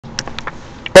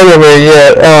Anyway,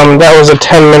 yeah, that was a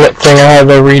 10-minute thing. I had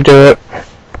to redo it.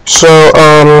 So,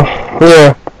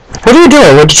 yeah. What are you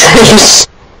doing with the trees?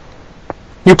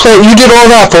 You did all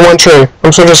that for one tree.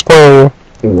 I'm so disappointed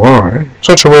in you. Why?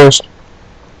 Such a waste.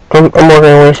 I'm walking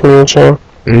away from you, Shane.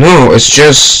 No, it's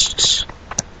just...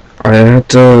 I had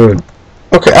to...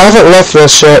 Okay, I haven't left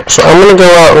this yet, so I'm gonna go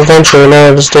out eventually now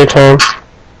that it's daytime.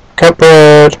 Cut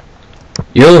bread.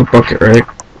 You have a bucket, right?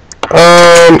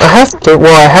 I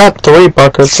had 3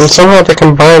 buckets, and somehow they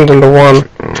combined into one.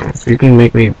 If you can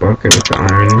make me a bucket with the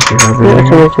iron, if you have it. Yeah, I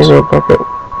can make you a bucket.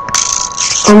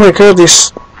 Oh my god,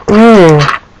 these...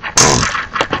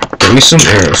 Give me some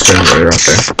arrows, generator out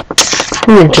there.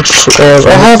 Get you some arrows. I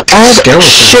have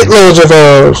shitloads of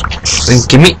arrows. Then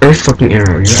give me every fucking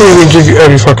arrow. I'm gonna give you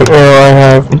every fucking arrow I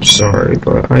have. I'm sorry,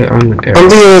 but I'm an arrow. I'm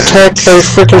being attacked by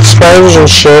freaking spiders and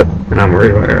shit. And I'm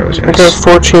worried about arrows, yes. I got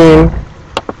 14.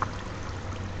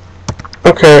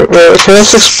 Okay,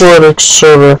 let's explore the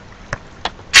server.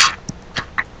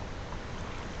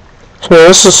 So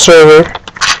this is server.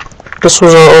 This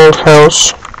was our old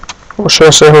house. Or should I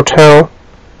say hotel?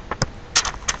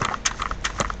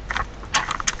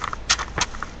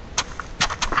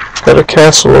 Got a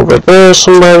castle over there,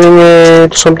 somebody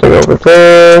made something over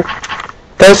there.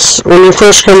 That's, when you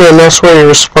first come in, that's where you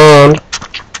respawn.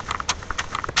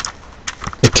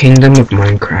 The kingdom of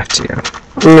Minecraft, yeah.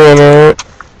 Yeah, right.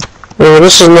 Anyway,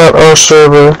 this is not our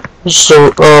server. This is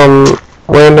a,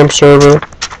 random server.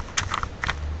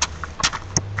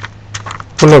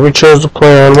 One that we chose to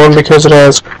play on. One because it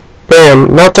has,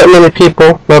 bam, not that many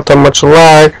people, not that much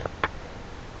lag.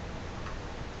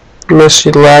 You may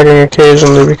see lagging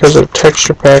occasionally because of the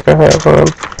texture pack I have on.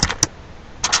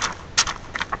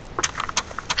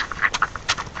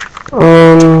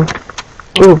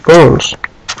 Ooh, bones.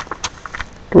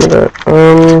 Give me that.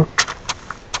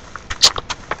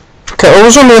 Okay, what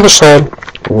was on the other side?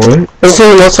 What? There's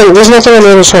nothing on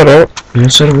the other side, right? On the other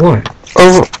side of what?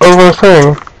 Over the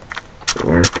thing.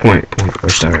 Where? Point,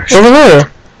 where's direction? Over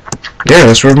there. Yeah,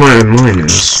 that's where mine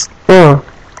is. Yeah.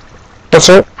 That's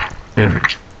it? Yeah.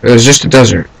 It's just a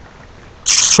desert.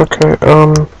 Okay,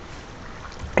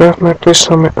 please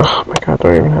tell me, oh my god, I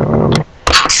don't even have it on me.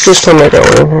 Please tell me I got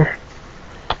one in here.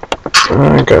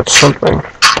 I got something.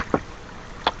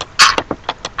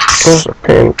 There's a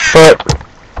pain, but...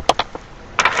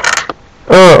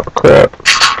 Oh, crap.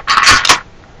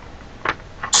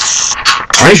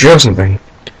 I just realized something.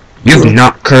 You've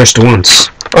not cursed once.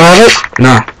 I have it?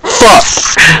 Nah. Fuck!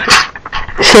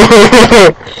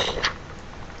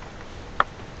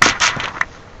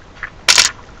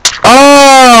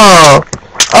 Oh!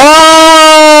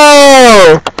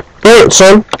 Oh! Wait,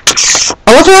 son. I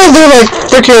look like they're like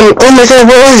freaking. Oh my god,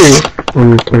 where are you?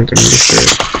 I'm planting this shit.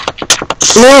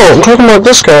 No, I'm talking about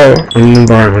this guy. I'm an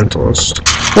environmentalist.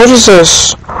 What is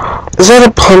this? Is that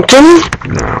a pumpkin?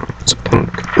 No, it's a punk.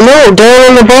 No, down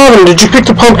on the bottom. Did you pick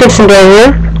the pumpkin from down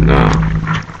here? No.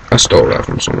 I stole that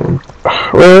from someone.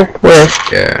 Really? Where?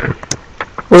 Yeah.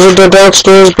 Was it the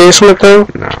downstairs basement thing?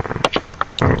 No.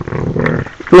 I don't know where.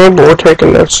 No, but we're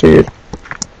taking that seed.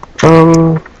 I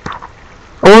wonder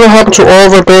what happened to all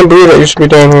of our bamboo that used to be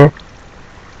down here.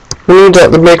 We need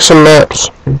that to make some maps.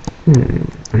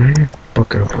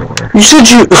 Bucket of water. You said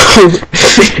you...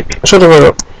 Shut the fuck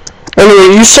up. Anyway,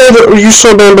 you said that you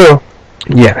saw bamboo.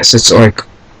 Yes, it's like...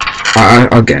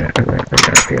 I'll get it. I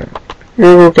get it.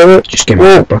 You will get it? Just give me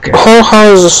that bucket. How high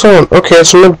is the sun? Okay,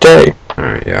 it's midday.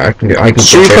 Alright, yeah, I can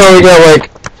so you probably got like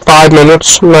 5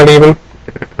 minutes, not even.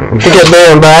 To get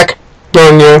there and back,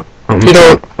 knowing you. I'm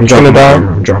dropping my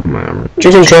armor.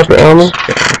 You can drop your armor?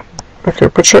 Yeah. Okay,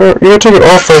 but you're gonna take it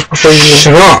off first before you...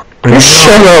 Shut up!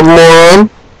 Shut up, moron!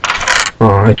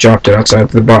 Oh, I dropped it outside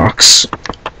the box.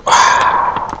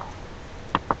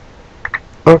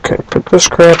 Okay, put this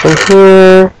crap in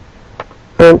here.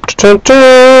 And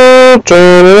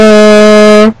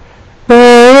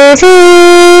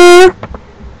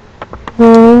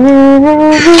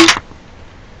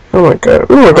oh my god,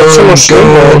 ooh, I got so much I'm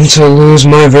going to lose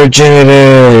my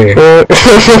virginity.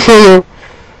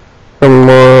 Come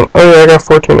on. Oh yeah, I got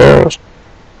 14 arrows.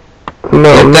 No,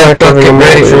 I'm not bucket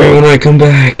ready for me when I come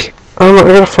back. Oh no, I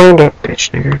gotta find it. Bitch,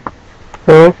 nigga.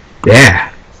 Really? Yeah.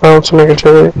 Found some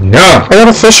negativity. No. I got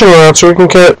a fishing rod so we can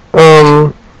get,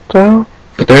 the hell?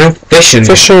 But they're not fishing.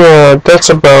 Fishing rod, that's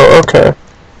a bow, okay.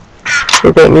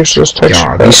 We're getting used to this texture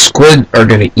God, pack. these squid are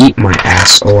gonna eat my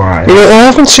ass alive. You know, I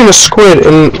haven't seen a squid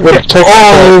with the texture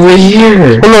pack. Over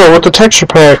here! Oh no, with the texture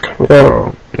pack.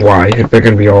 Yeah. Why? They're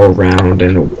gonna be all round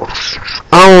and...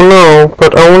 I don't know,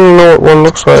 but I want to know what one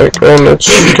looks like, and it's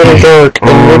getting dark,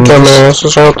 and your dumbass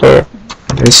is out there.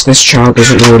 This child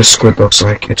doesn't know what a squid looks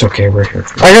like. It's okay, we're here.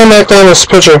 I got knocked down this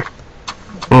picture.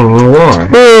 Oh, why?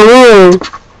 Oh,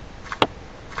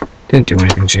 Didn't do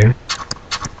anything to you.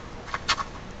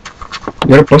 You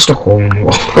gotta bust a hole in the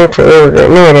wall. okay, there we go.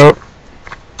 No, I don't.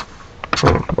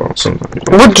 Oh, well, sometimes.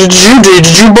 What did you do?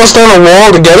 Did you bust down a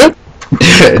wall to get it?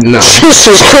 No.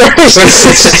 Jesus Christ!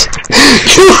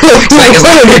 You really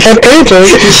wanted to get painted.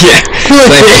 Yeah.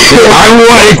 I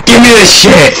want it. Give me the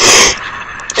shit.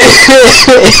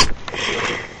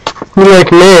 You're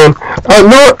like, man,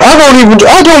 no,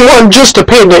 I don't want just the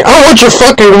painting. I want your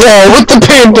fucking wall with the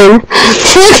painting.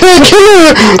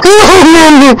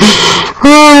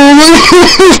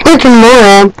 Fucking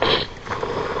moron.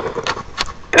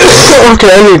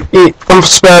 Okay, I need to eat. I'm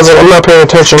spazzing. I'm not paying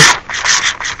attention.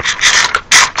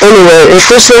 Anyway, if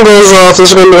this thing goes off, this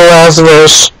is gonna be the last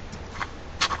verse.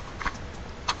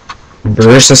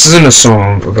 Verse? This isn't a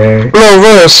song, okay? No,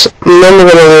 verse. Then we're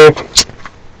gonna leave.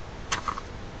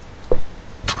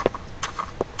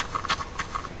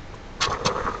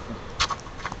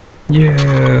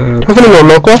 Yeah. Have any more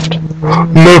milk left?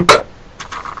 Milk!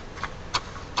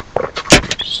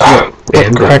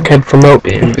 Crackhead for milk.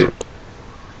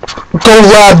 Go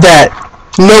rob that!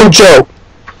 No joke!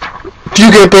 If you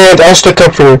get banned, I'll stick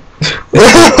up for you.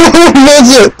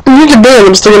 That's it. If you get banned,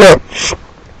 I'm sticking up.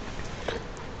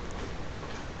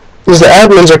 Because the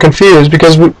admins are confused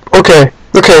because okay,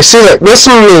 see that, this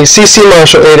is me, CC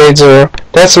Marshall 880,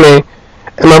 that's me,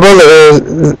 and my brother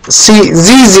is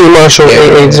ZZ Marshall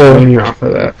 880. You're off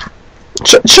of that.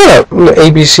 Shut up, the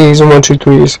ABCs and 1, 2,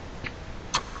 3s.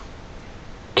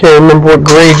 Can't remember what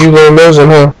grade you learned those in,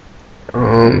 huh?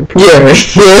 Nah, pre-K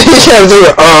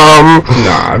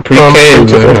we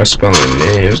learned how spelling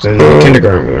names, then in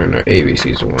kindergarten we learned our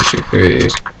ABCs and 1, 2,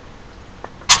 3s.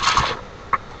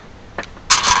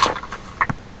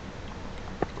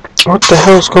 What the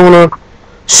hell's going on?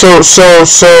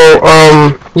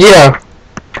 Yeah.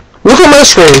 Look at my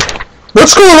screen.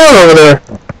 What's going on over there?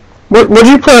 What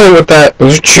are you playing with that?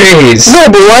 Those are trees. No,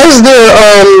 but why is there,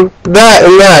 that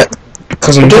and that?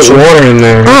 Because I'm putting water in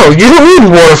there. Oh, you don't need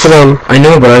water for them. I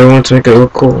know, but I don't want to make it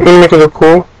look cool. You want to make it look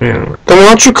cool? Yeah. Then why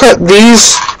don't you cut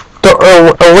these, a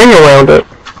ring around it?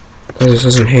 Because this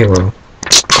isn't Halo.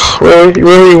 Really? You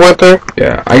really went there?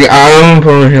 Yeah, I'm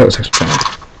putting on Halo text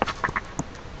pack.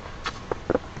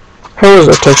 How is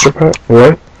that texture pack?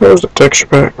 What? How is the texture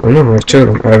pack? I know, I have two of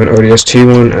them. I have an ODST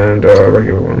one and a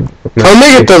regular one. I'll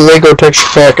make it the Lego texture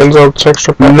pack and Zelda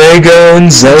texture pack. Lego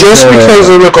and Zelda. Just because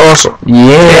they look awesome.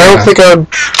 Yeah. I don't think I'd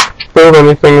build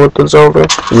anything with the Zelda.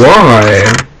 Why?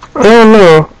 I don't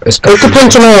know. It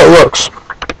depends on how it looks.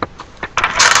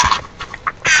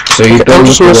 So you I'm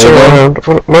just messing around.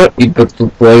 What? You built the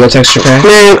Lego texture pack?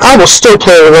 Man, I will still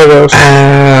play with Legos.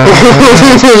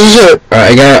 Shit.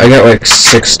 I got like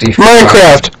 65.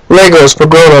 Minecraft. Legos for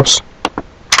grown-ups.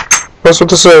 That's what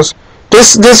this is.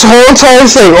 This whole entire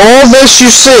thing, all this you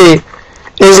see,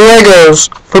 is Legos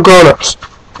for grown-ups.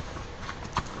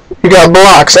 You got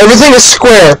blocks. Everything is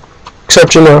square.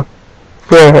 Except, you know.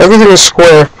 Yeah, everything is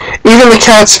square. Even the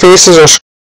cat's faces are square.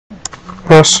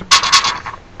 Yes.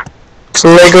 It's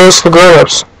Legos for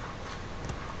grown-ups.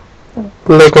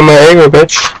 Lego my ego,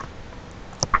 bitch.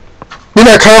 You're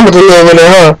not commenting over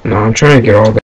there, huh? No, I'm trying to get all the